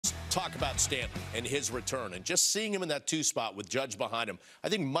talk about Stanton and his return, and just seeing him in that two spot with Judge behind him, I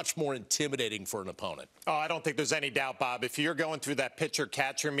think much more intimidating for an opponent. Oh, I don't think there's any doubt, Bob. If you're going through that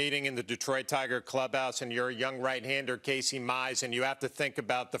pitcher-catcher meeting in the Detroit Tiger clubhouse and you're a young right-hander, Casey Mize, and you have to think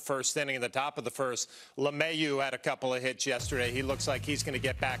about the first inning at the top of the first, LeMahieu had a couple of hits yesterday. He looks like he's going to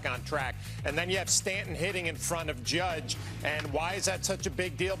get back on track. And then you have Stanton hitting in front of Judge. And why is that such a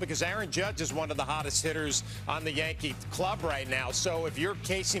big deal? Because Aaron Judge is one of the hottest hitters on the Yankee club right now. So if you're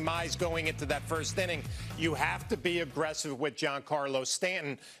Casey Mize going into that first inning, you have to be aggressive with Giancarlo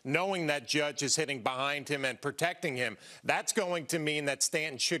Stanton, knowing that Judge is hitting behind him and protecting him. That's going to mean that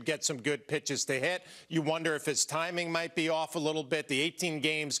Stanton should get some good pitches to hit. You wonder if his timing might be off a little bit. The 18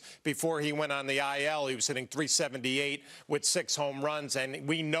 games before he went on the IL, he was hitting .378 with 6 home runs, and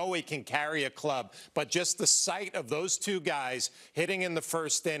we know he can carry a club. But just the sight of those two guys hitting in the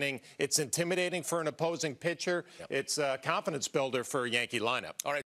first inning, it's intimidating for an opposing pitcher. Yep. It's a confidence builder for a Yankee lineup.